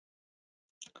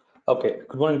Okay,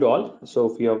 good morning to all. So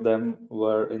few of them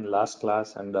were in last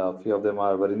class and a few of them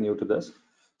are very new to this.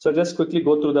 So just quickly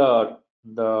go through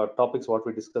the topics what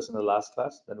we discussed in the last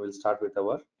class, then we'll start with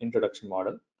our introduction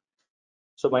model.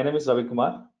 So my name is Ravi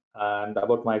Kumar, and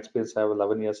about my experience, I have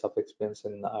 11 years of experience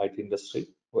in the IT industry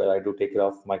where I do take care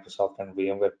of Microsoft and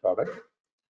VMware product.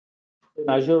 In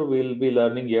Azure, we'll be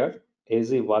learning here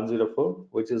AZ-104,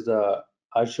 which is the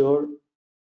Azure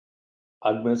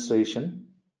Administration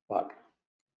part.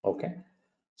 Okay.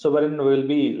 So wherein we will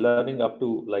be learning up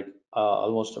to like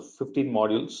almost 15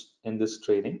 modules in this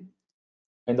training.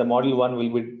 In the module 1,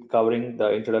 we'll be covering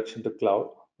the introduction to cloud,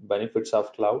 benefits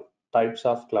of cloud, types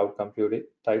of cloud computing,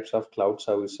 types of cloud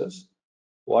services,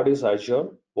 what is Azure,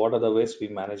 what are the ways we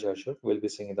manage Azure, we'll be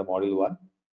seeing in the module 1.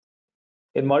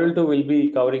 In module 2, we'll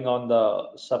be covering on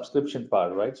the subscription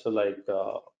part, right? So like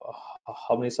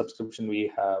how many subscription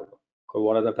we have, or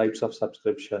what are the types of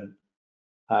subscription,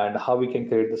 and how we can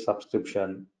create the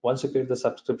subscription. Once you create the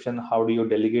subscription, how do you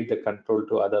delegate the control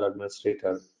to other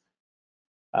administrator?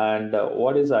 And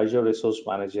what is Azure Resource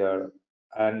Manager?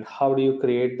 And how do you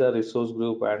create the resource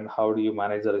group and how do you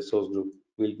manage the resource group?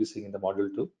 We'll be seeing in the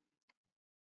module 2.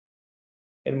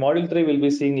 In module 3, we'll be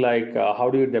seeing like how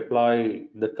do you deploy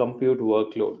the compute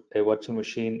workload, a virtual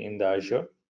machine in the Azure?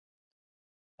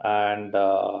 And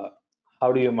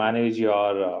how do you manage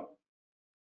your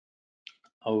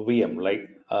VM, like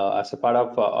as a part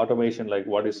of automation, like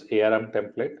what is ARM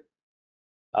template?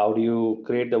 How do you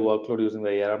create the workload using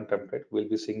the ARM template? We'll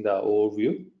be seeing the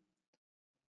overview.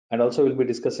 And also we'll be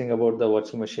discussing about the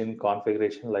virtual machine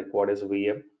configuration, like what is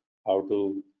VM,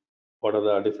 what are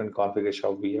the different configuration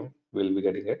of VM, we'll be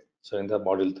getting it. So in the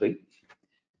module 3.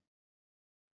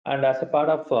 And as a part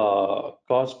of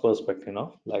cost perspective,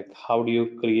 like how do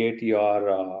you create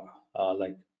your,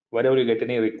 like whenever you get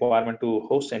any requirement to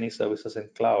host any services in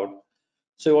cloud,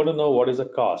 so you want to know what is the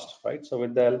cost, right? So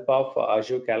with the help of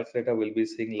Azure Calculator, we'll be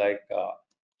seeing like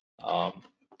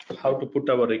how to put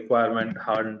our requirement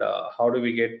and how do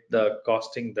we get the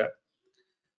costing there.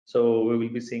 So we will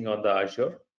be seeing on the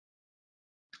Azure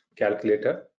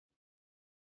Calculator.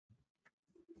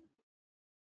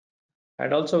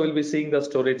 And also we'll be seeing the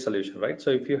storage solution, right? So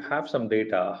if you have some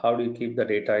data, how do you keep the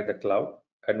data in the cloud?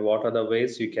 And what are the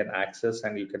ways you can access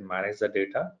and you can manage the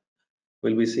data?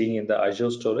 We'll be seeing in the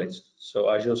Azure storage. So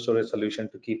Azure storage solution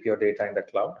to keep your data in the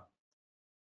cloud.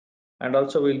 And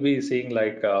also we'll be seeing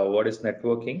like what is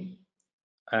networking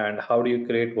and how do you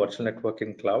create virtual network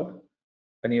in cloud?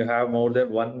 When you have more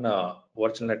than one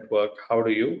virtual network, how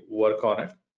do you work on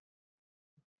it?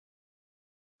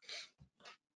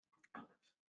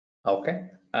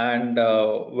 Okay. And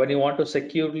when you want to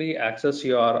securely access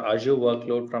your Azure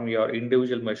workload from your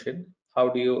individual machine, how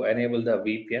do you enable the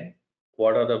VPN?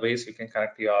 What are the ways you can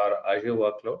connect your Azure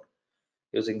workload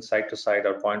using site-to-site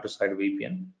or point-to-site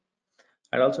VPN?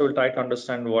 And also we'll try to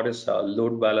understand what is a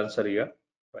load balancer here,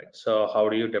 right? So how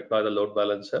do you deploy the load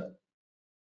balancer?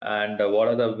 And what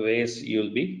are the ways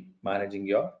you'll be managing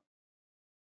your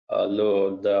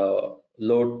load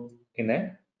in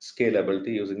a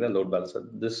scalability using the load balancer?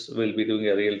 This will be doing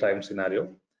a real-time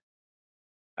scenario.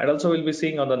 And also we'll be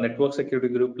seeing on the network security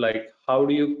group, like how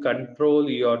do you control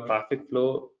your traffic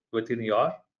flow within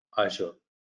your Azure,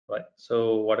 right?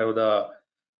 So whatever the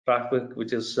traffic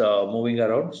which is moving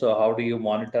around, so how do you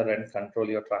monitor and control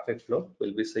your traffic flow?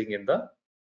 We'll be seeing in the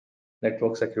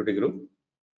network security group.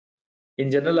 In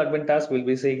general admin task, we'll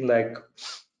be seeing like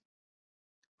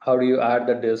how do you add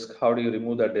the disk, how do you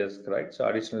remove the disk, right? So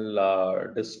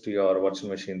additional disk to your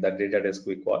virtual machine, that data disk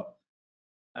we call.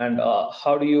 And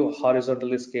how do you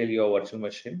horizontally scale your virtual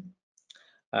machine?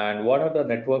 And what are the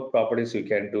network properties you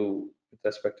can do with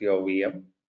respect to your VM?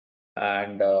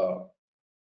 And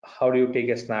how do you take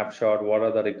a snapshot? What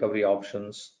are the recovery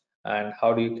options? And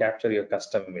how do you capture your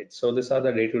custom image? So these are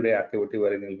the day-to-day activity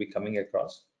wherein you'll be coming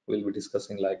across. We'll be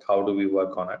discussing like how do we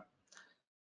work on it.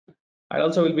 And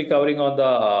also we'll be covering on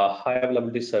the high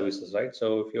availability services, right?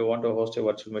 So if you want to host a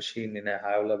virtual machine in a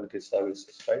high availability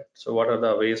services, right? So what are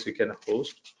the ways you can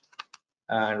host?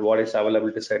 And what is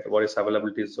availability set, what is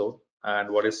availability zone, and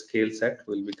what is scale set?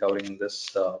 We'll be covering in this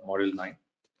module 9.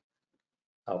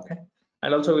 Okay.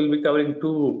 And also we'll be covering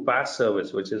two PaaS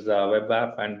service, which is the web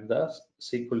app and the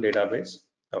SQL database.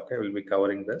 Okay, we'll be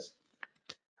covering this.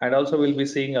 And also we'll be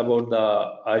seeing about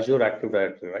the Azure Active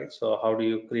Directory, right? So how do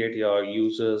you create your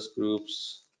users,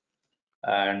 groups,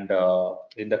 and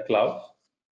in the cloud?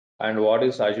 And what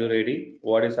is Azure AD?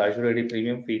 What is Azure AD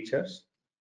premium features?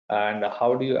 And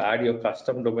how do you add your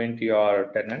custom domain to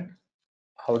your tenant?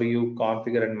 How do you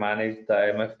configure and manage the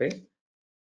MFA?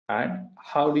 And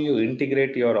how do you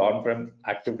integrate your on-prem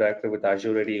Active Directory with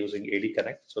Azure AD using AD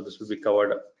Connect? So this will be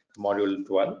covered module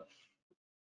 12.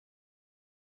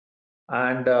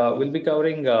 And we'll be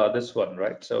covering this one,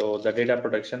 right? So the data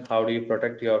protection, how do you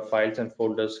protect your files and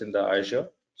folders in the Azure?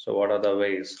 So what are the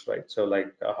ways, right? So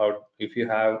like how, if you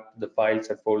have the files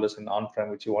and folders in on-prem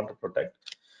which you want to protect,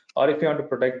 or if you want to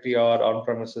protect your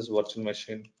on-premises virtual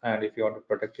machine, and if you want to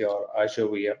protect your Azure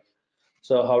VM,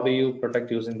 so how do you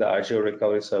protect using the Azure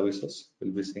recovery services?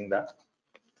 We'll be seeing that.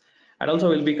 And also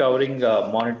we'll be covering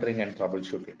monitoring and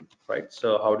troubleshooting, right?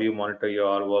 So how do you monitor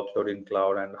your workload in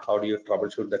cloud, and how do you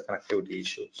troubleshoot the connectivity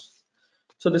issues?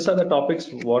 So these are the topics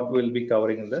what we'll be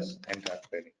covering in this entire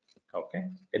training. Okay.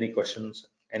 Any questions,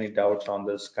 any doubts on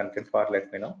this content part,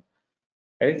 let me know.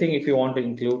 Anything if you want to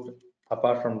include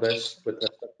apart from this with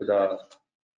respect to the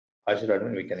Azure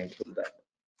admin, we can include that.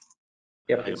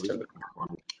 Yeah, Hi, please Ravi. tell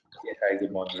me. Yeah, hi,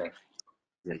 good morning, Ramesh.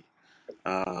 Yeah.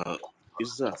 Uh,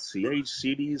 is the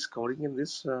CI/CD is covering in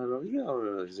this, Ravi,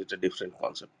 or is it a different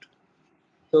concept?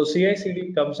 So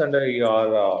CI/CD comes under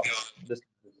your this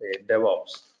say,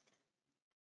 DevOps.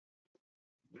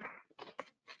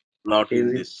 Not in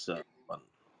Is this one.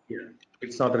 Yeah,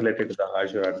 it's not related to the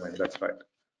Azure admin. That's right.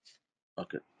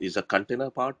 Okay. Is the container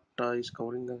part is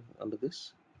covering under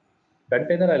this?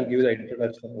 Container, I'll give you the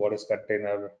introduction. What is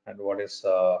container and what is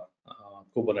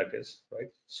Kubernetes, right?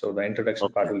 So the introduction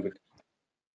part Okay. will be.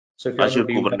 So if you want to Azure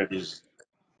deep dive, Kubernetes.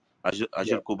 yeah,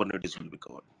 Azure Kubernetes will be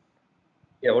covered.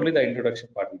 yeah, only the introduction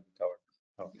part will be covered.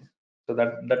 Okay. So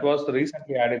that was the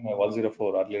recently added in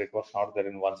 104. Earlier it was not there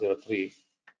in 103.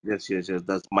 Yes, yes, yes.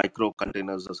 The micro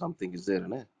containers or something is there,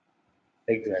 ne?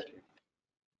 Exactly.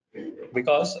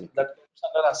 Because Okay, okay. that comes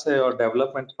under as a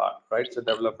development part, right? So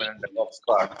development and DevOps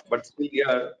part. But still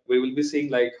here we will be seeing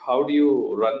like how do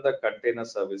you run the container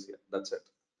service here? That's it.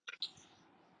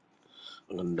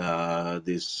 And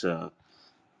this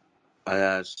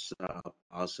IaaS,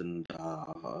 PaaS and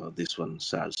this one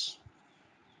SaaS.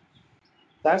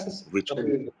 SaaS is Which one?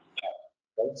 completely different,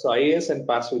 right? So IaaS and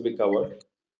PaaS will be covered,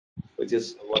 which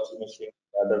is virtual machine.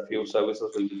 Other few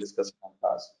services will be discussed on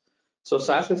PaaS. So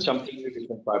SaaS is completely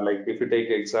different part. Like if you take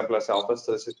example as Office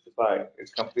 365,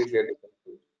 it's completely a different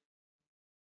field.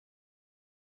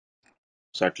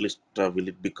 So at least will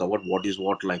it be covered? What is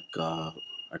what like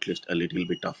at least a little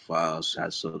bit of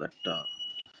SaaS so that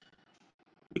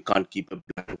we can't keep a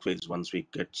blank face once we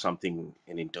get something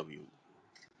in interview.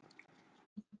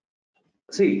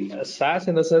 See, SaaS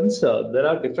in the sense there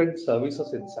are different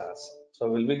services in SaaS. So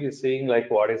we'll be seeing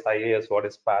like what is IaaS, what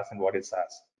is PaaS, and what is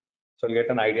SaaS. So you'll get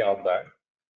an idea of that.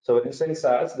 So when you say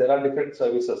SaaS, there are different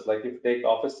services. Like if you take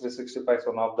Office 365 is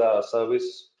one of the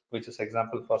service which is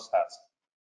example for SaaS.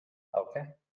 Okay.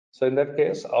 So in that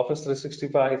case, Office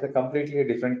 365 is a completely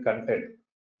different content.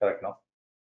 Correct now.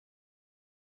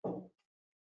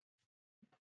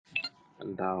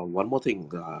 And one more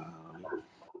thing,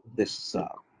 this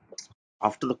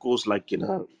after the course, like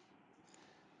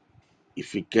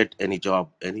if we get any job,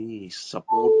 any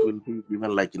support will be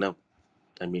given. Like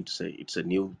I mean to say, it's a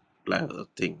new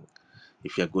thing.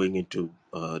 If you are going into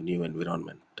a new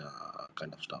environment,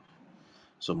 kind of stuff.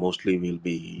 So mostly we'll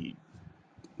be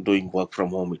doing work from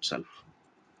home itself.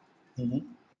 Mhm.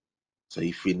 So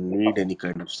if we need any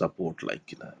kind of support,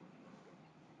 like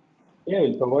Yeah,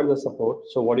 we'll provide the support.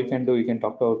 So what you can do, you can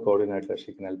talk to our coordinator.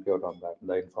 She can help you out on that,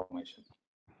 the information.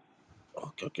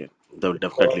 okay, okay, that will So,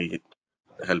 definitely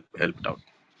help it out.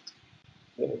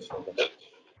 yeah, sure.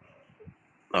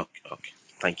 Okay, okay,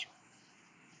 thank you.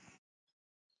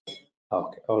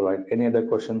 Okay, all right. Any other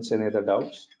questions, any other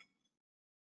doubts?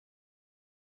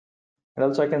 And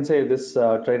also I can say this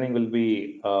training will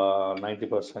be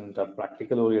 90%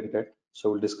 practical oriented.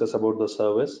 So we'll discuss about the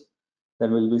service.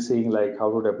 Then we'll be seeing like how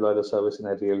to deploy the service in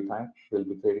a real time. We'll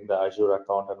be creating the Azure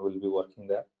account and we'll be working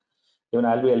there. Even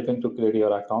I'll be helping to create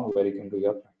your account where you can do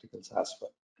your practicals as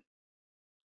well.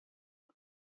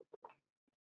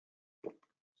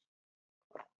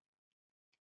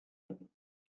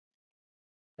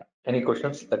 Any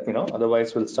questions? Let me know.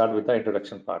 Otherwise, we'll start with the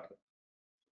introduction part.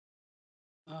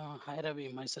 Hi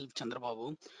Ravi, myself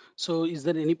Chandrababu. So, is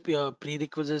there any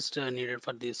prerequisites needed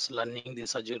for this learning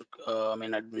this Azure,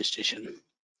 administration?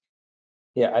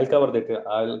 Yeah, I'll cover that.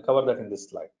 I'll cover that in this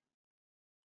slide.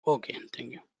 Okay,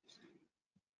 thank you.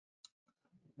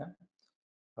 Yeah.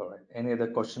 All right. Any other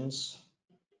questions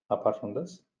apart from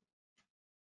this?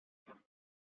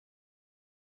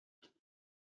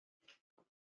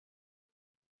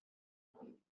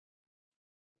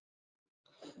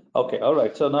 Okay, all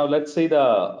right. So now let's see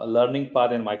the learning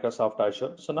part in Microsoft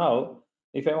Azure. So now,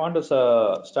 if I want to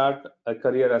start a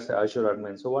career as an Azure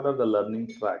admin, so what are the learning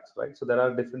tracks, right? So there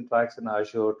are different tracks in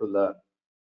Azure to learn.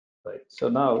 right? So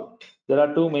now there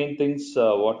are two main things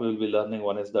what we'll be learning.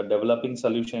 One is the developing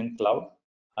solution in cloud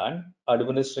and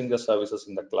administering the services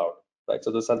in the cloud, right?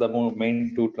 So these are the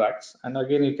main two tracks. And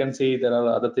again, you can see there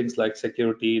are other things like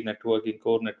security, networking,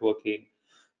 core networking,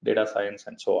 data science,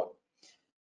 and so on.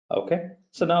 Okay,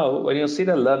 so now when you see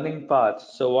the learning path,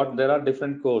 so what there are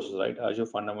different courses, right? Azure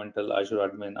Fundamental, Azure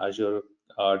Admin, Azure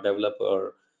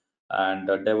Developer, and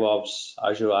DevOps,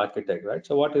 Azure Architect, right?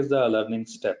 So what is the learning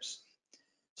steps?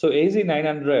 So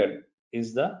AZ900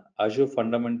 is the Azure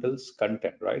Fundamentals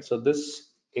content, right? So this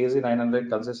AZ900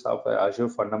 consists of Azure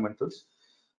Fundamentals,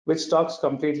 which talks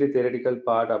completely theoretical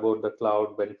part about the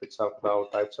cloud, benefits of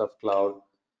cloud, types of cloud,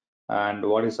 and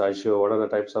what is Azure, what are the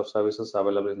types of services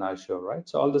available in Azure, right?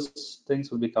 So all these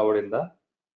things will be covered in the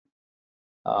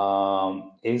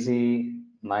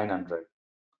AZ900,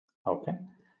 okay?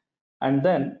 And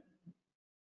then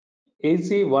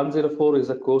AZ104 is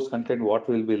the course content what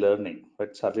we'll be learning,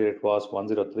 but earlier it was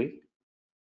 103,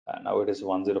 and now it is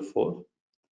 104.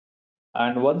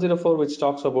 And 104, which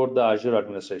talks about the Azure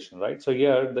administration, right? So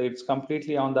here it's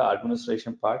completely on the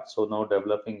administration part, so no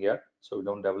developing here. So we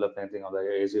don't develop anything on the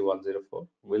AZ104.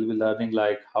 We'll be learning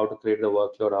like how to create the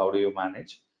workload, how do you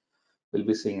manage. We'll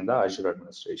be seeing in the Azure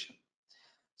administration.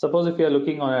 Suppose if you are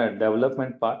looking on a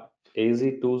development part,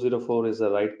 AZ204 is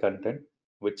the right content,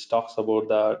 which talks about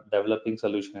the developing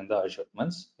solution in the Azure.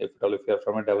 Means if you're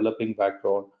from a developing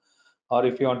background, or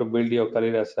if you want to build your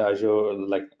career as Azure,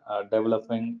 like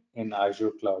developing in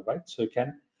Azure cloud, right? So you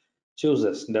can choose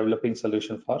this developing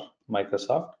solution for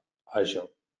Microsoft Azure.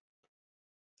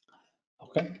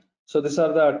 Okay, so these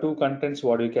are the two contents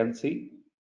what you can see.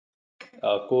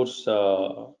 Course,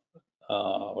 what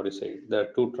do you say? There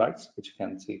are two tracks which you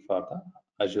can see for the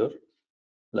Azure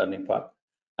learning part.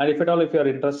 And if at all, if you are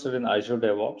interested in Azure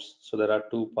DevOps, so there are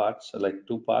two parts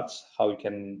how you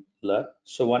can learn.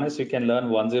 So one is you can learn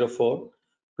 104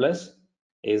 plus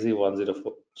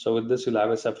AZ104. So with this, you'll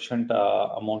have a sufficient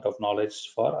amount of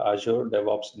knowledge for Azure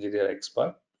DevOps Engineer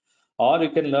Expert. Or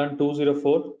you can learn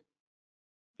 204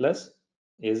 plus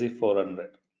AZ400.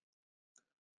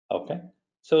 Okay.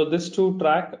 So this two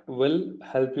track will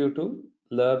help you to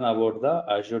learn about the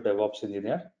Azure DevOps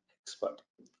Engineer Expert,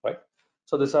 right?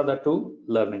 So these are the two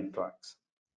learning tracks.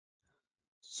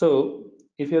 So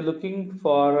if you're looking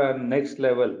for a next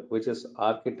level, which is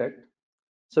architect,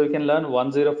 so you can learn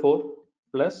 104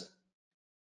 plus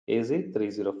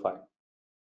AZ305.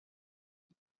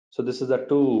 So this is the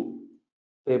two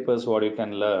papers what you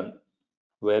can learn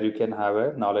where you can have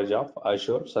a knowledge of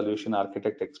Azure Solution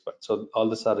Architect Expert. So all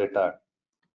these are retired.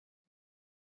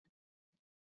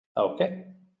 Okay.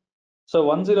 So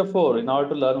 104, in order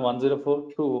to learn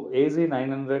 104 to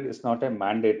AZ900 is not a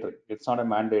mandatory. It's not a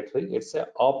mandatory. It's a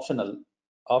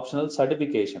optional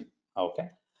certification.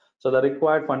 Okay. So the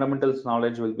required fundamentals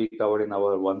knowledge will be covered in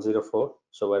our 104.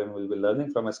 So wherein we'll be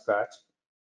learning from a scratch,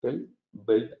 will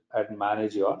build and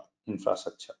manage your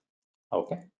infrastructure.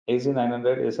 Okay.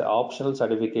 AZ900 is an optional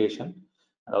certification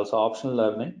and also optional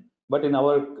learning. But in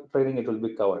our training, it will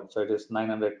be covered. So it is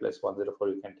 900 plus 104.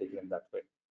 You can take it in that way.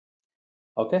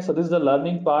 Okay, so this is the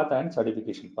learning path and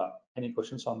certification path. Any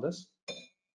questions on this?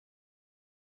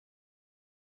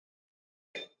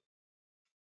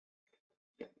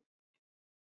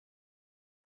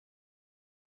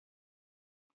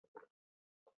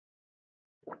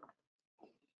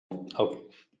 Okay.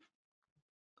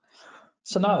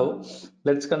 So now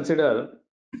let's consider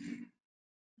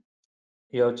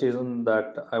you have chosen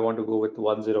that I want to go with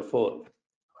 104,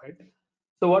 right?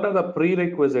 So what are the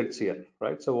prerequisites here,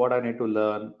 right? So what I need to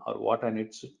learn or what I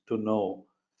need to know,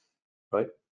 right?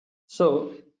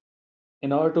 So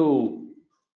in order to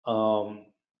learn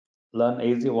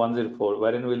AZ104,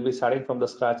 wherein we'll be starting from the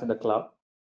scratch in the cloud.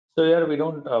 So here we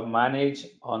don't manage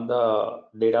on the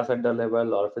data center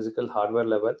level or physical hardware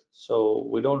level. So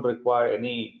we don't require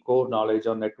any core knowledge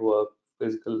on network,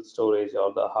 physical storage,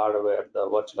 or the hardware, the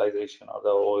virtualization, or the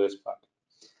OS part.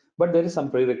 But there is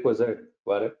some prerequisite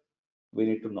where we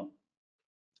need to know.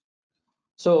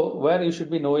 So where you should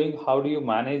be knowing how do you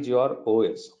manage your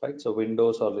OS, right? So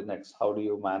Windows or Linux, how do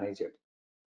you manage it?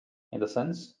 In the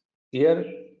sense, here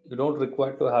you don't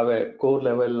require to have a core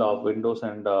level of Windows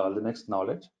and Linux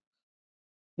knowledge.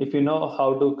 If you know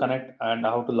how to connect and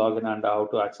how to log in and how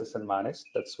to access and manage,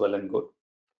 that's well and good.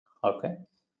 Okay.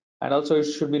 And also you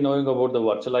should be knowing about the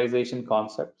virtualization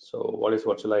concept. So what is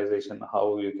virtualization?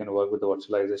 How you can work with the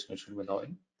virtualization, you should be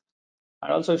knowing.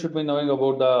 And also you should be knowing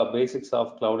about the basics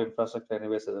of cloud infrastructure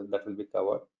anyways, that will be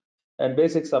covered. And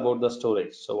basics about the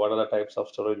storage. So what are the types of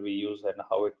storage we use and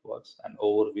how it works, an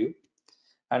overview.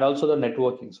 And also the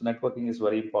networking. So networking is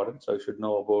very important. So you should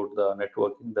know about the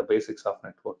networking, the basics of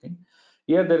networking.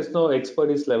 Here there is no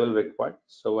expertise level required,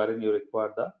 so wherein you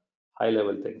require the high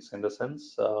level things, in the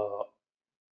sense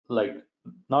like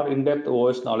not in-depth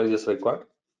OS knowledge is required.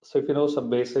 So if you know some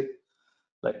basic,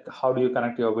 like how do you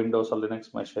connect your Windows or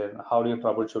Linux machine, how do you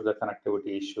troubleshoot the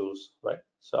connectivity issues, right?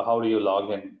 So how do you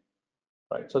log in,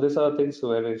 right? So these are things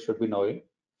where you should be knowing.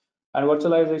 And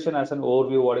virtualization as an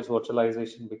overview, what is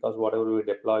virtualization? Because whatever we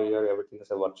deploy here, everything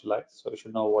is a virtualized. So you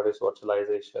should know what is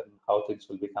virtualization, how things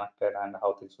will be connected, and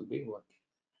how things will be working.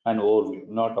 An overview,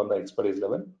 not on the expertise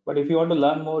level. But if you want to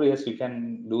learn more, yes, you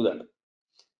can do that.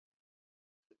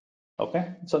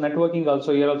 Okay. So networking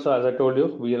also, here also, as I told you,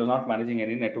 we are not managing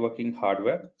any networking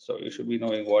hardware. So you should be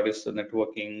knowing what is the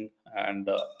networking and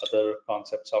other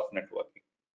concepts of networking.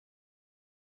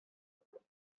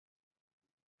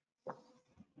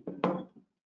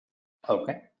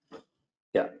 Okay.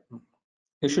 Yeah.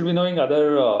 You should be knowing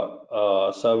other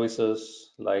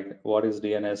services like what is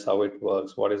DNS, how it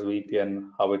works, what is VPN,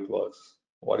 how it works,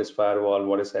 what is firewall,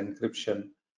 what is encryption.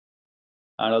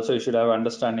 And also you should have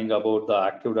understanding about the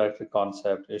Active Directory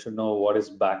concept. You should know what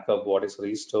is backup, what is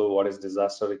restore, what is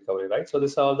disaster recovery, right? So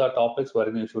these are all the topics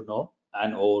wherein you should know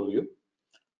an overview.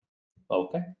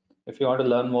 Okay. If you want to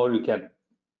learn more, you can.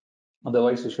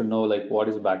 Otherwise, you should know like what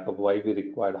is backup, why we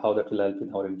required, how that will help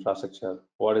in our infrastructure,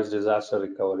 what is disaster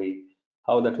recovery,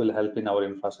 how that will help in our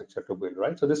infrastructure to build,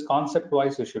 right? So this concept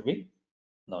wise, you should be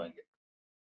knowing it.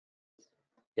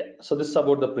 Yeah, so this is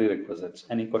about the prerequisites.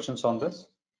 Any questions on this?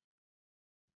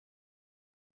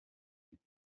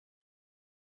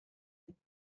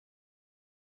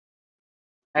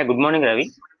 Hi, good morning,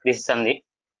 Ravi. This is Sandeep.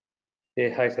 Hey,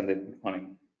 hi Sandeep, good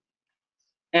morning.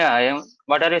 Yeah, I am.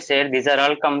 What are you said? These are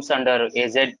all comes under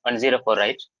AZ 104,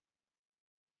 right?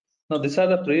 Now, these are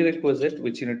the prerequisites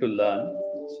which you need to learn.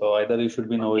 So either you should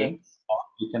be Okay. knowing or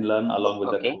you can learn along with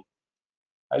the Okay. course.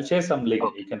 I'll share some link,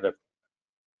 Okay. you can refer.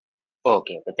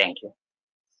 Okay. Okay. Thank you.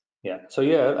 Yeah, so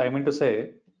here I meant to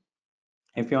say,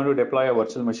 if you want to deploy a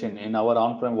virtual machine in our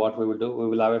on-prem, what we will do, we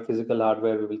will have a physical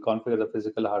hardware, we will configure the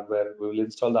physical hardware, we will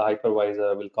install the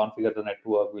hypervisor, we'll configure the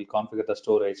network, we'll configure the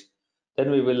storage,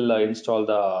 then we will install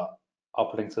the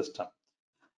operating system,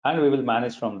 and we will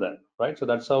manage from there, right? So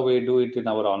that's how we do it in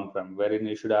our on-prem, wherein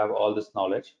you should have all this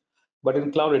knowledge. But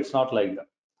in cloud, it's not like that,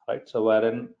 right? So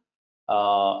wherein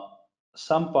uh,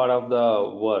 some part of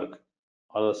the work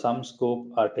or some scope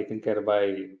are taken care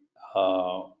by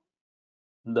uh,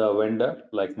 the vendor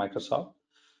like Microsoft,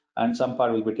 and some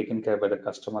part will be taken care by the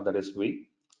customer, that is we.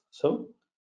 So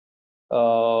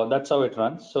that's how it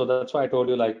runs. So that's why I told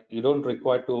you, like, you don't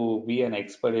require to be an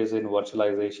expertise in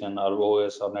virtualization or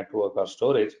OS or network or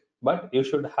storage, but you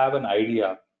should have an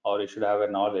idea or you should have a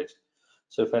knowledge.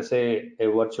 So if I say a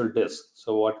virtual disk,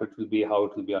 so what it will be, how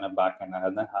it will be on a backend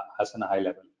and then as a high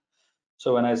level.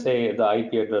 So when I say the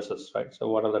IP addresses, right? So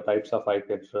what are the types of IP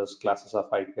address, classes of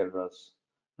IP address,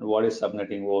 and what is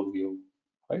subnetting overview,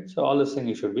 right? So all this thing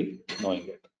you should be knowing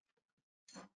it.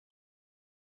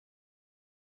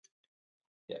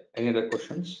 Yeah. Any other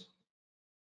questions?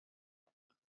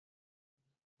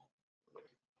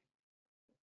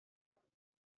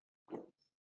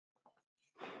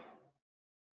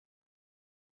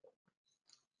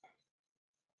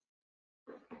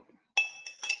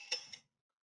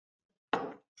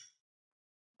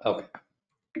 Okay.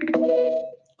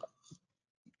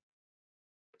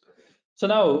 So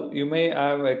now you may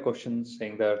have a question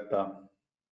saying that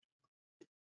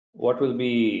what will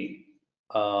be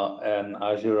an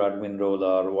Azure admin role,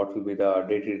 or what will be the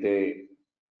day-to-day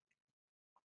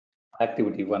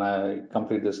activity when I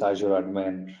complete this Azure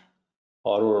admin,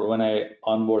 or when I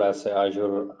onboard as a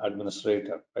Azure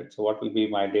administrator, right? So what will be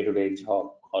my day-to-day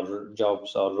job or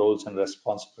jobs or roles and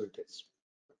responsibilities?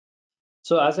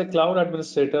 So as a cloud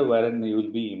administrator, wherein you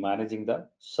will be managing the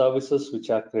services which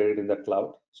are created in the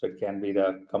cloud. So it can be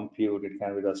the compute, it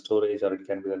can be the storage, or it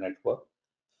can be the network.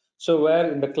 So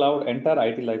where in the cloud, entire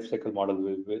IT lifecycle model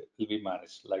will be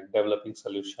managed, like developing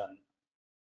solution,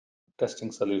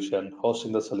 testing solution,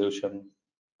 hosting the solution,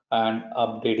 and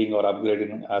updating or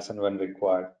upgrading as and when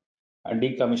required, and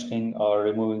decommissioning or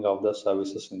removing of the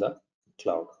services in the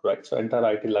cloud, right? So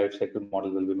entire IT lifecycle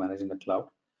model will be managed in the cloud.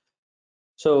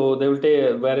 So they will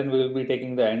take, wherein we will be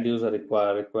taking the end user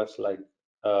request, like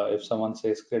if someone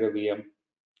says create a VM,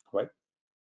 right?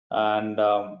 And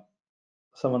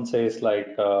someone says like,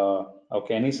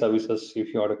 okay, any services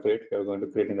if you want to create, you're going to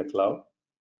create in the cloud.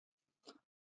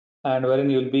 And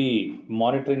wherein you'll be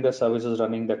monitoring the services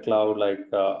running the cloud, like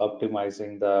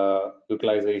optimizing the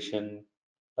utilization,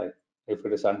 like if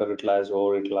it is underutilized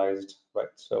or utilized, right?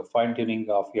 So fine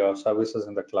tuning of your services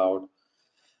in the cloud,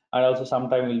 And also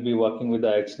sometime we'll be working with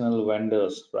the external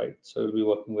vendors, right? So we'll be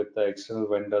working with the external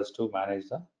vendors to manage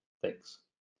the things.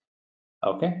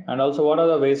 Okay, and also what are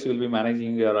the ways you'll be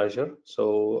managing your Azure?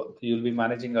 So you'll be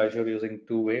managing Azure using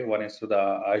two ways. One is through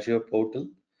the Azure portal,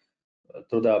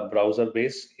 through the browser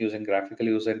base using graphical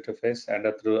user interface, and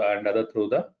other through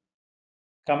the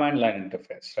command line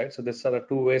interface, right? So these are the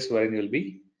two ways wherein you'll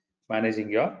be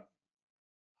managing your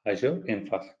Azure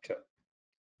infrastructure.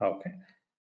 Okay.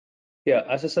 Yeah,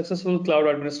 as a successful cloud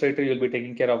administrator, you'll be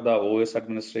taking care of the OS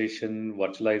administration,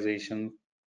 virtualization,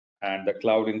 and the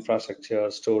cloud infrastructure,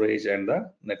 storage, and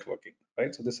the networking,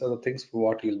 right? So these are the things for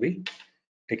what you'll be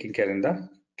taking care in the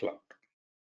cloud.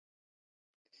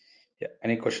 Yeah,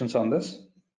 any questions on this?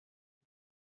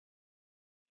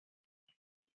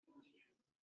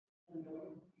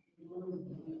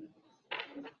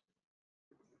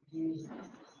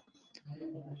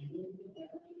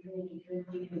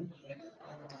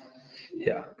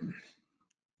 Yeah.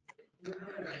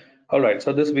 All right,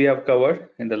 so this we have covered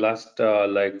in the last,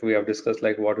 like we have discussed,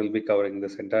 like what we'll be covering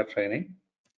this entire training.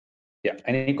 Yeah,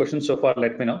 any questions so far,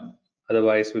 let me know.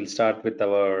 Otherwise, we'll start with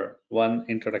our one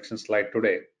introduction slide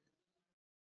today.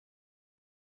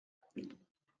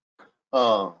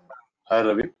 Hi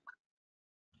Ravi.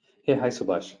 Hey, hi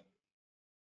Subhash.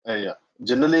 Yeah.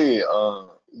 Generally,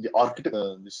 the architect,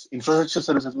 this infrastructure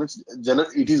services means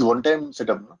it is one-time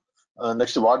setup. No?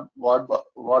 Next, what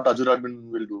Azure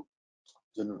admin will do?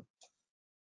 Generally,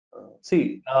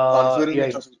 See, configuring yeah,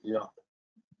 infrastructure. Yeah.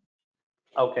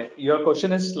 okay. Your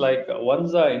question is like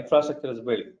once the infrastructure is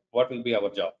built, what will be our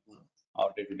job,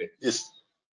 our day to day? Yes.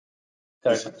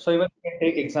 Yes. Correct. So even you can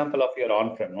take example of your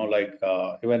on-prem, no? Like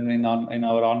even in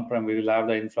our on-prem, we will have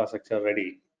the infrastructure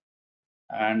ready.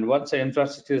 And once the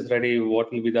infrastructure is ready,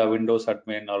 what will be the Windows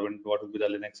admin, or what will be the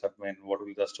Linux admin, what will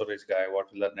be the storage guy,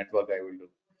 what will the network guy will do,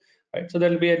 right? So there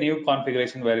will be a new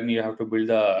configuration wherein you have to build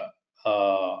a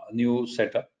new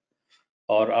setup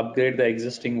or upgrade the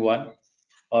existing one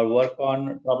or work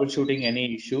on troubleshooting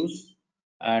any issues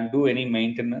and do any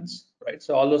maintenance, right?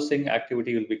 So all those thing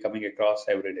activity will be coming across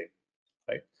every day,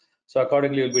 right? So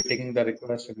accordingly, you'll be taking the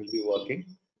request and will be working.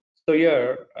 So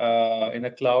here in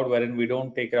a cloud wherein we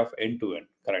don't take care of end to end,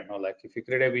 correct? No, like if you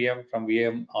create a VM, from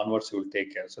VM onwards, you will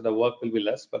take care. So the work will be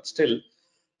less, but still.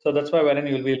 So that's why wherein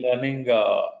you'll be learning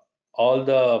all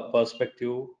the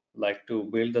perspective, like to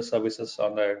build the services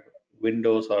on the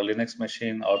Windows or Linux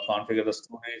machine, or configure the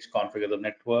storage, configure the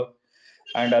network,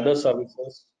 and other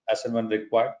services as and when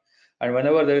required. And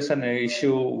whenever there is an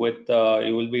issue with,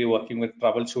 you will be working with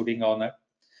troubleshooting on it.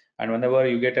 And whenever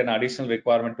you get an additional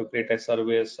requirement to create a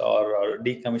service or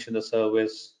decommission the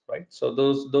service, right? So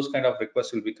those kind of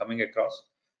requests will be coming across,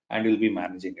 and you'll be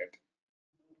managing it.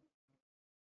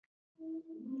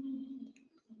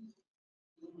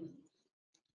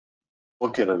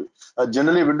 Okay, Ravi.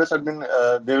 Generally, Windows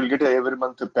admin they will get every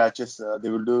month patches. They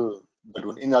will do that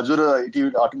one. In Azure, it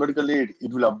will automatically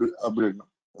it will upgrade.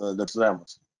 No? That's why I'm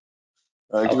asking.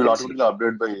 It will Okay, see. automatically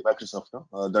upgrade by Microsoft.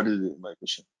 No? That is my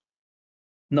question.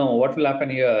 No, what will happen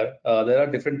here? There are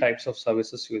different types of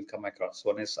services you will come across.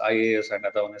 One is IaaS and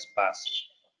other one is PaaS.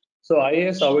 So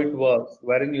IaaS, how it works,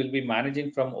 wherein you'll be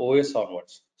managing from OS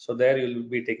onwards. So there you'll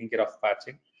be taking care of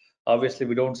patching. Obviously,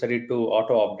 we don't set it to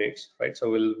auto updates, right? So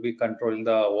we'll be controlling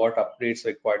the what updates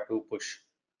required to push.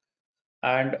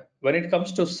 And when it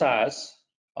comes to SaaS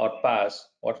or PaaS,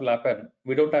 what will happen?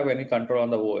 We don't have any control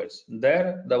on the OS.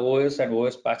 There, the OS and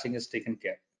OS patching is taken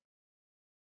care.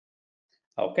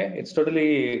 Okay, it's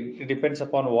totally, it depends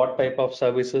upon what type of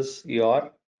services you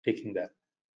are taking there.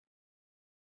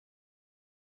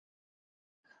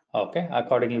 Okay,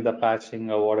 accordingly, the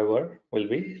patching or whatever will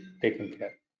be taken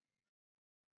care.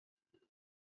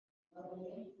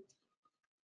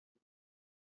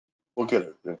 Okay,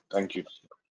 Ravi. Thank you.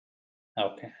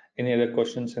 Okay, any other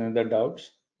questions, any other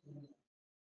doubts?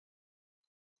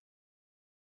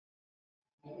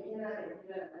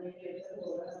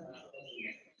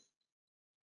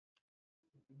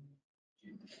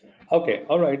 Okay,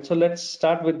 all right. So let's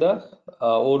start with the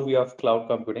overview of cloud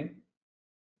computing.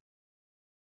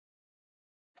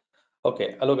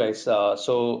 Okay, hello guys.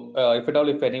 If at all,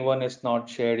 if anyone is not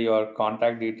shared your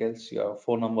contact details, your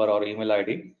phone number or email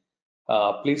ID,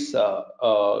 please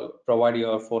provide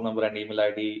your phone number and email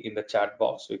ID in the chat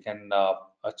box. We can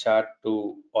chat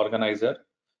to organizer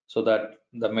so that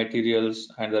the materials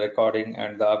and the recording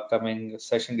and the upcoming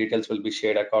session details will be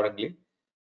shared accordingly.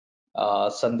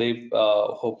 Sandeep,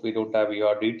 hope we don't have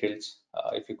your details.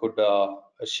 If you could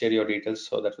share your details,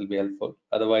 so that will be helpful.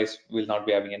 Otherwise, we'll not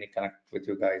be having any connect with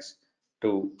you guys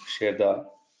to share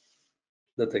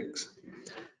the things.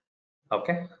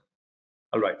 Okay.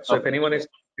 All right. So if anyone is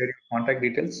share your contact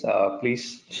details,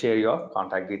 please share your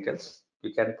contact details.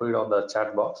 You can put it on the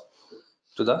chat box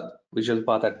to the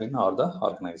Visualpath admin or the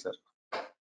organizer.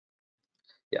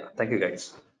 Yeah, thank you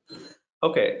guys.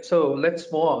 Okay, so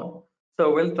let's move on.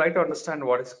 So we'll try to understand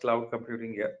what is cloud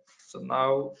computing here. So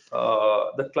now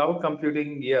the cloud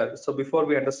computing here. So before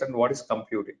we understand what is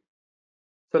computing,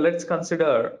 so let's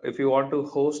consider if you want to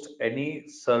host any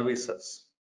services.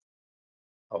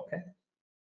 Okay,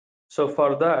 so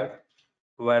for that,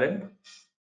 wherein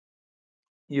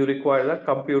you require the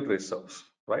compute resource,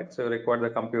 right? So you require the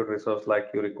compute resource, like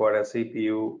you require a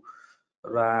CPU,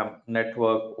 RAM,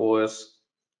 network, OS,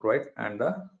 right? And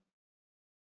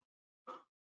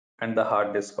the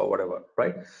hard disk or whatever,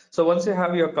 right? So once you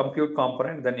have your compute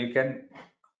component, then you can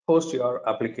host your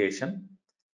application,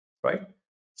 right?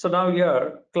 So now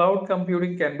here, cloud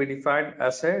computing can be defined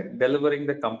as a delivering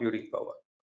the computing power.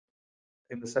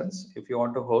 In the sense, if you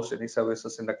want to host any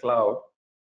services in the cloud,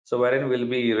 so wherein we'll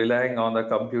be relying on the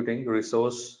computing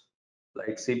resource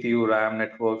like CPU, RAM,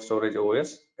 network, storage,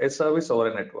 OS, a service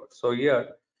over a network. So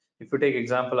here, if you take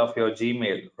example of your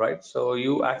Gmail, right? So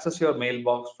you access your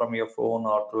mailbox from your phone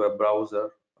or through a browser,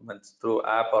 I mean, through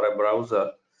app or a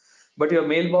browser, but your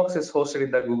mailbox is hosted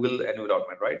in the Google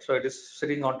environment, right? So it is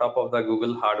sitting on top of the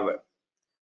Google hardware,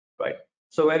 right?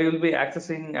 So where you'll be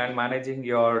accessing and managing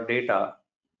your data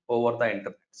over the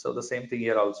internet. So the same thing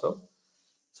here also.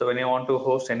 So when you want to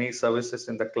host any services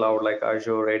in the cloud like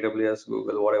Azure, AWS,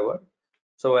 Google, whatever,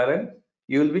 so wherein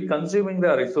you will be consuming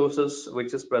the resources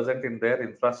which is present in their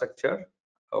infrastructure,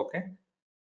 okay,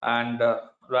 and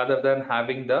rather than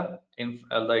having the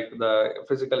like the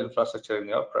physical infrastructure in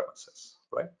your premises,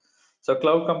 right? So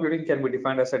cloud computing can be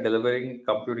defined as a delivering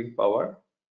computing power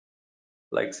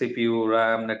like CPU,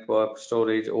 RAM, network,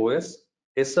 storage, OS,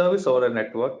 a service over a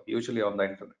network, usually on the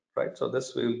internet, right? So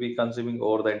this will be consuming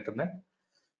over the internet.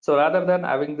 So rather than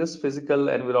having this physical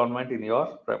environment in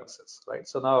your premises, right?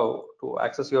 So now to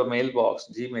access your mailbox,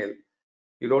 Gmail,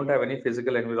 you don't have any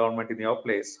physical environment in your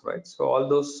place, right? So all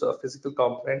those physical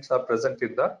components are present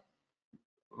in the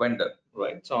vendor,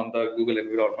 right? So on the Google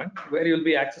environment, where you'll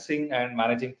be accessing and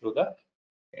managing through the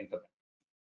internet.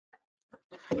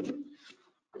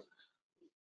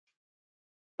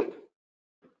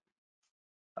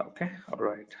 Okay, all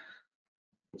right.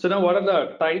 So now what are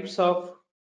the types of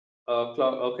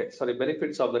cloud? Okay, sorry,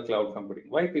 benefits of the cloud computing.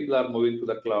 Why people are moving to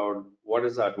the cloud? What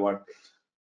is the advantage?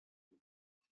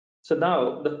 So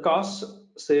now the cost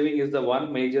saving is the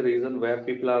one major reason where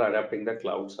people are adapting the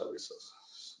cloud services.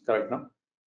 Correct now?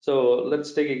 So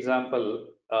let's take example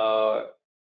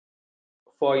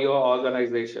for your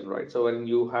organization, right? So when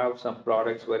you have some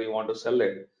products where you want to sell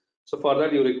it, so for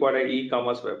that you require an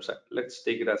e-commerce website. Let's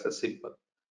take it as a simple.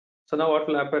 So now what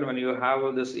will happen when you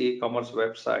have this e-commerce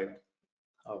website?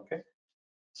 Okay,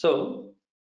 so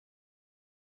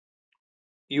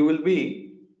you will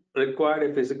be required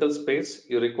a physical space,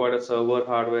 you require a server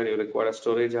hardware, you require a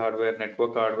storage hardware,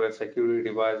 network hardware, security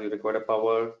device, you require a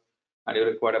power, and you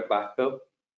require a backup,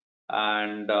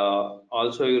 and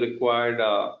also you required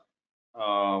a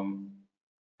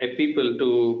people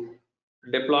to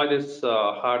deploy this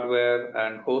hardware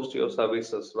and host your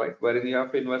services, right? Wherein you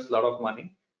have to invest a lot of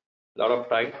money, a lot of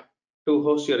time to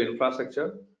host your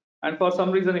infrastructure. And for some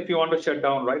reason, if you want to shut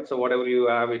down, right? So whatever you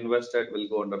have invested will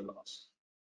go under loss.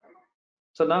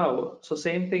 So now, so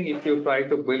same thing if you try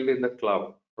to build in the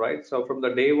cloud, right? So from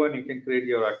the day one, you can create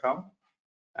your account,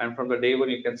 and from the day one,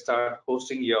 you can start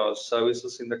hosting your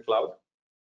services in the cloud,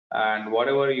 and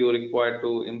whatever you require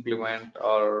to implement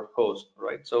or host,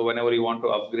 right? So whenever you want to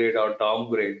upgrade or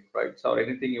downgrade, right? So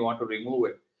anything you want to remove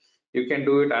it, you can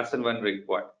do it as and when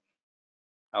required.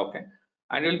 Okay,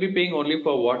 and you'll be paying only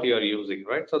for what you are using,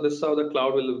 right? So this is how the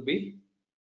cloud will be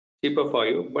cheaper for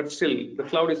you, but still the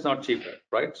cloud is not cheaper,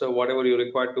 right? So whatever you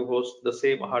require to host, the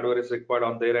same hardware is required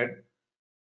on their end,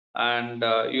 and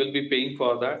you'll be paying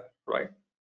for that, right?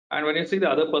 And when you see the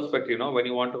other perspective, when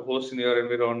you want to host in your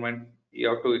environment, you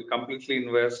have to completely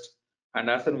invest, and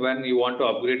as and when you want to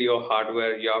upgrade your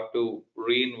hardware, you have to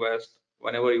reinvest.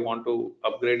 Whenever you want to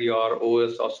upgrade your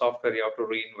OS or software, you have to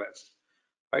reinvest,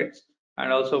 right?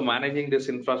 And also managing this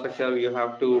infrastructure, you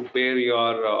have to pay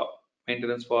your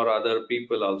maintenance for other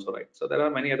people also, right? So there are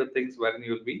many other things wherein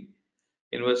you'll be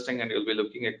investing and you'll be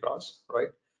looking across, right?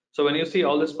 So when you see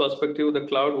all this perspective, the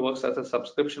cloud works as a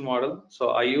subscription model. So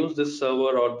I use this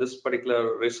server or this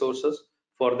particular resources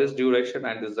for this duration,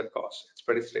 and this is the cost. It's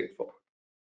pretty straightforward.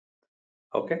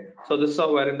 Okay, so this is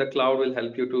how wherein the cloud will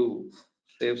help you to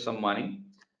save some money.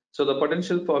 So the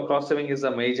potential for cost saving is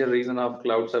a major reason of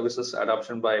cloud services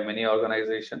adoption by many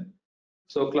organizations.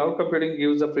 So cloud computing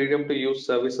gives the freedom to use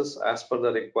services as per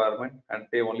the requirement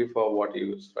and pay only for what you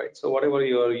use, right? So whatever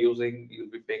you are using, you'll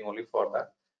be paying only for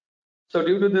that. So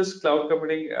due to this, cloud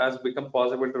computing has become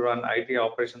possible to run IT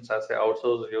operations as an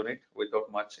outsourced unit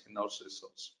without much in-house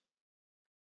resource,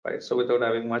 right? So without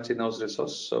having much in-house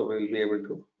resource, so we'll be able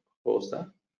to host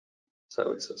the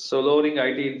services. So lowering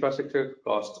IT infrastructure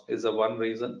cost is the one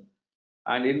reason,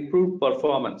 and improved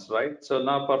performance, right? So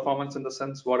now performance in the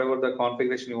sense, whatever the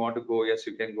configuration you want to go, yes,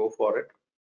 you can go for it.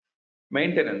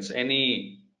 Maintenance,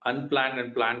 any unplanned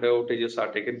and planned outages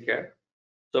are taken care.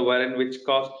 So wherein which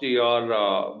cost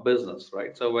your business,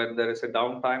 right? So when there is a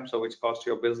downtime, so which cost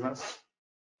your business,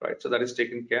 right? So that is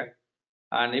taken care.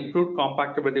 And improved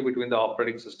compatibility between the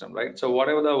operating system, right? So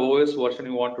whatever the OS version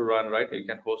you want to run, right, you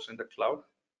can host in the cloud.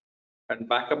 And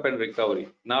backup and recovery.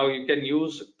 Now you can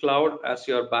use cloud as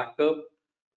your backup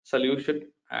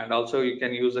solution, and also you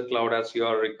can use the cloud as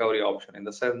your recovery option, in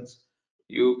the sense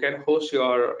you can host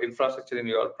your infrastructure in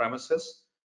your premises.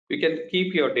 You can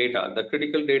keep your data, the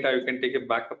critical data, you can take a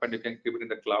backup and you can keep it in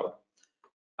the cloud.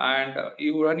 And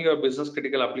you run your business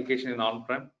critical application in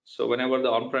on-prem. So whenever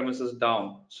the on-premise is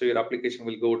down, so your application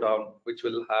will go down, which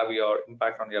will have your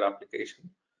impact on your application,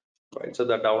 right? So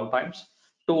the downtimes.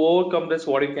 To overcome this,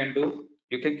 what you can do,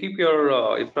 you can keep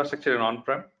your infrastructure in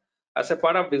on-prem. As a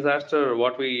part of disaster,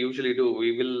 what we usually do,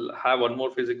 we will have one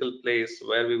more physical place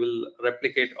where we will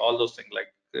replicate all those things, like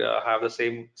have the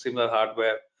same similar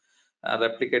hardware,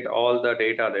 replicate all the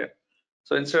data there.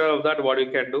 So instead of that, what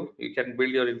you can do, you can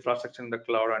build your infrastructure in the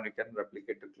cloud and you can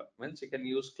replicate the cloud. Means you can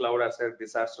use cloud as a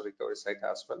disaster recovery site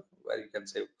as well, where you can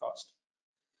save cost.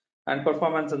 And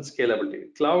performance and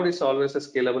scalability. Cloud is always a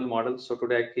scalable model. So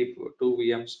today I keep 2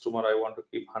 VMs, tomorrow I want to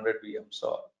keep 100 VMs,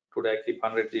 or today I keep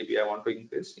 100 GB, I want to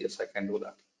increase. Yes, I can do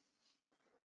that.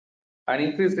 And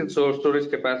increase in storage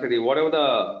capacity, whatever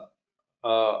the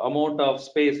amount of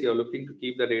space you're looking to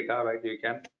keep the data, right, you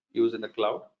can use in the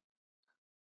cloud.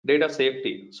 Data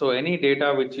safety. So any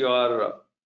data which you are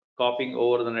copying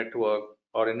over the network,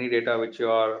 or any data which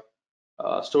you are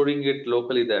storing it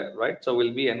locally there, right, so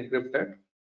will be encrypted.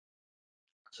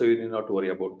 So you need not worry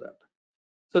about that.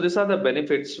 So these are the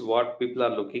benefits what people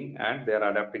are looking, and they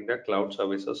are adapting the cloud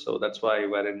services. So that's why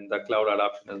wherein the cloud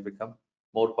adoption has become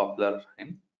more popular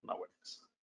in nowadays.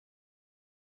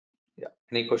 Yeah.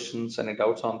 Any questions, any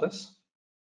doubts on this?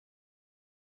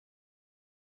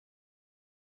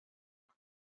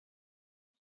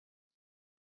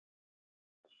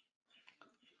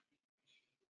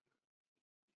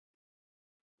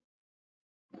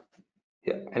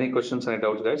 Yeah. Any questions, any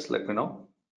doubts, guys? Let me know.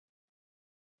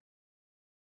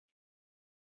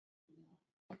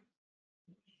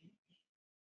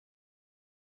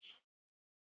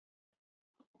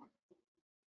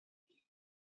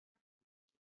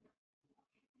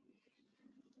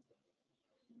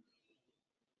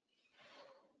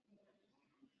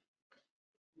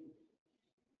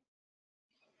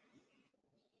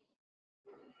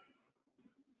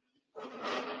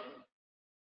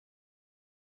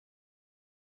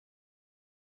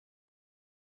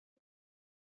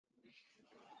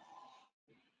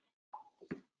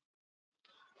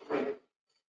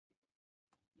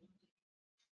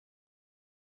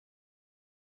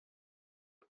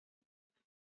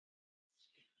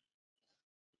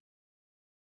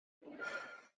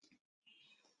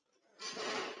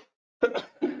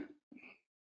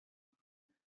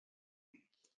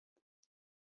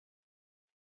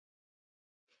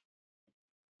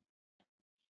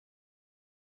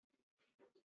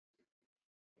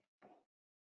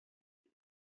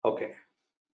 Okay.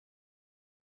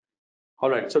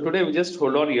 All right. So today we just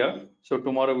hold on here. So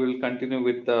tomorrow we will continue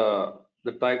with the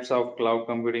types of cloud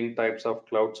computing, types of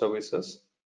cloud services.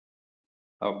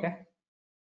 Okay.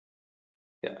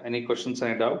 Yeah. Any questions,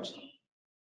 any doubts?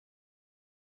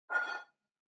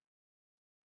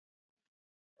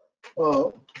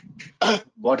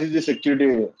 What is the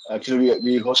security? Actually,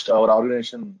 we host our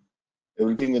organization.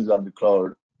 Everything is on the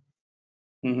cloud.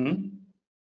 Mm-hmm.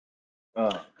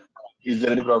 Is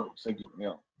there any problem?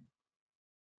 Yeah.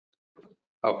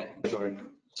 Okay, got it.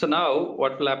 So now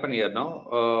what will happen here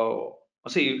now?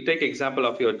 See, you take example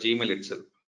of your Gmail itself.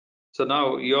 So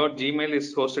now your Gmail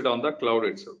is hosted on the cloud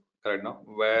itself, right now,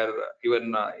 where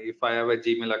even if I have a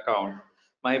Gmail account,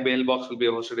 my mailbox will be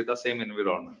hosted in the same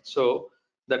environment. So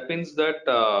that means that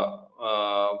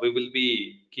we will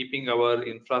be keeping our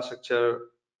infrastructure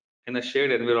in a shared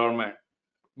environment,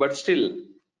 but still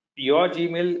your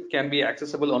Gmail can be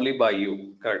accessible only by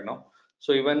you, correct? No,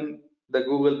 so even the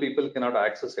Google people cannot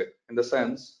access it, in the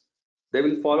sense they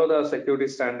will follow the security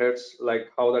standards,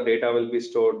 like how the data will be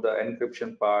stored, the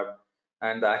encryption part,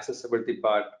 and the accessibility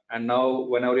part. And now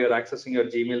whenever you're accessing your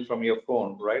Gmail from your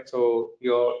phone, right? So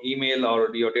your email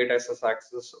or your data is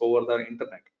accessed over the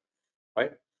internet,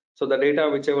 right? So the data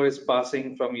whichever is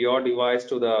passing from your device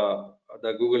to the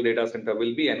Google data center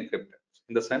will be encrypted.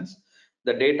 In the sense,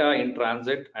 the data in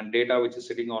transit and data which is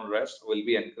sitting on rest will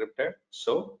be encrypted.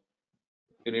 So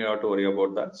you need not to worry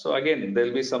about that. So again,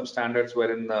 there'll be some standards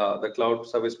wherein the cloud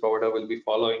service provider will be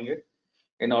following it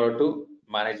in order to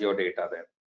manage your data there.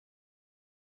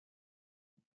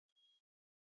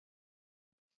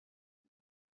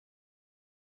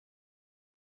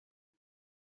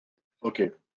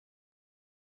 Okay.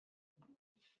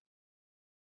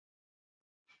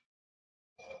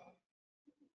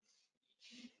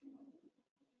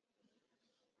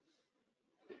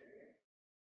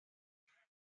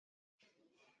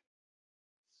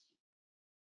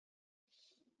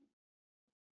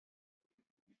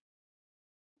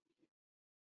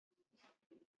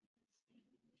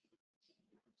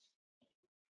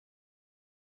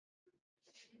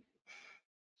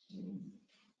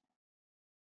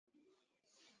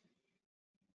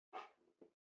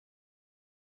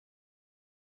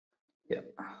 Yeah.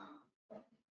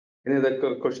 Any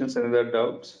other questions? Any other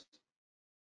doubts?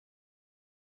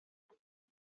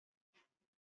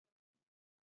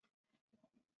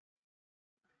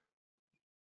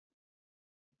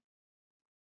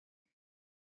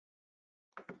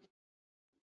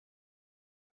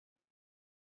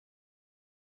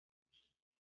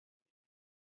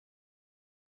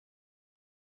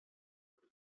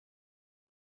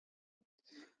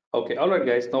 Okay, all right,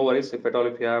 guys, no worries. If at all,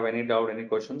 if you have any doubt, any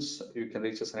questions, you can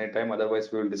reach us anytime. Otherwise,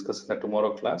 we will discuss in the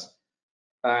tomorrow class.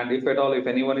 And if at all, if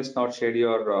anyone is not shared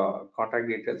your contact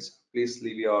details, please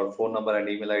leave your phone number and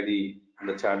email ID in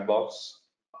the chat box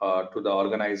to the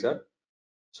organizer.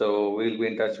 So we'll be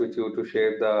in touch with you to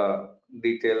share the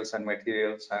details and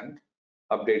materials and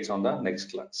updates on the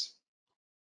next class.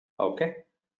 Okay.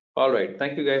 All right.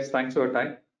 Thank you, guys. Thanks for your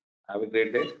time. Have a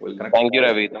great day. We'll connect Thank you,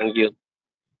 tomorrow. Ravi. Thank you.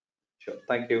 Sure.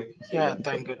 Thank you. Yeah,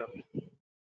 thank you, Ravi.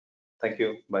 Thank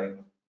you. Bye.